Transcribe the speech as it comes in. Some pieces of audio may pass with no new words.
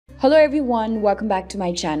Hello everyone, welcome back to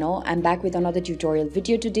my channel. I'm back with another tutorial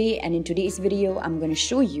video today, and in today's video I'm going to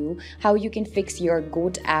show you how you can fix your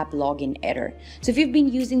Goat app login error. So if you've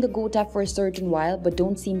been using the Goat app for a certain while but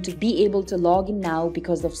don't seem to be able to log in now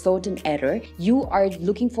because of certain error, you are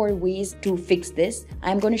looking for ways to fix this.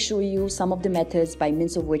 I'm going to show you some of the methods by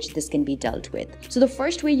means of which this can be dealt with. So the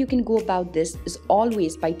first way you can go about this is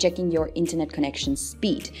always by checking your internet connection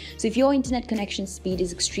speed. So if your internet connection speed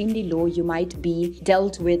is extremely low, you might be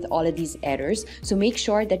dealt with all of these errors. So make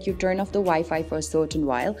sure that you turn off the Wi-Fi for a certain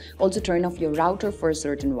while. Also turn off your router for a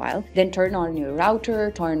certain while. Then turn on your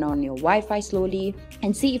router, turn on your Wi-Fi slowly,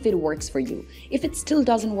 and see if it works for you. If it still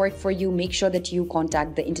doesn't work for you, make sure that you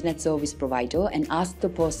contact the internet service provider and ask the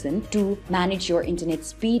person to manage your internet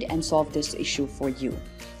speed and solve this issue for you.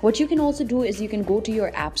 What you can also do is you can go to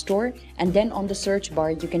your app store, and then on the search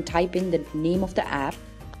bar you can type in the name of the app,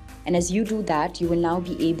 and as you do that you will now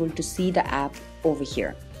be able to see the app over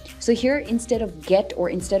here. So here, instead of get or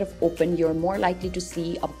instead of open, you're more likely to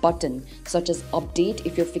see a button such as update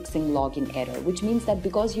if you're fixing login error, which means that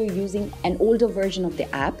because you're using an older version of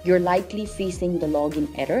the app, you're likely facing the login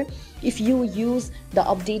error. If you use the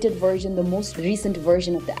updated version, the most recent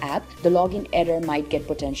version of the app, the login error might get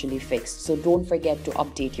potentially fixed. So don't forget to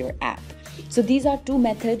update your app. So these are two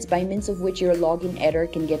methods by means of which your login error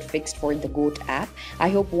can get fixed for the Goat app. I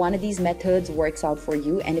hope one of these methods works out for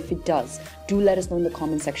you, and if it does, do let us know in the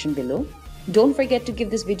comment section below. Don't forget to give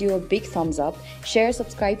this video a big thumbs up, share,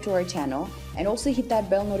 subscribe to our channel, and also hit that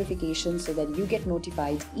bell notification so that you get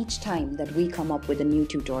notified each time that we come up with a new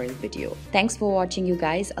tutorial video. Thanks for watching, you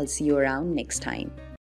guys. I'll see you around next time.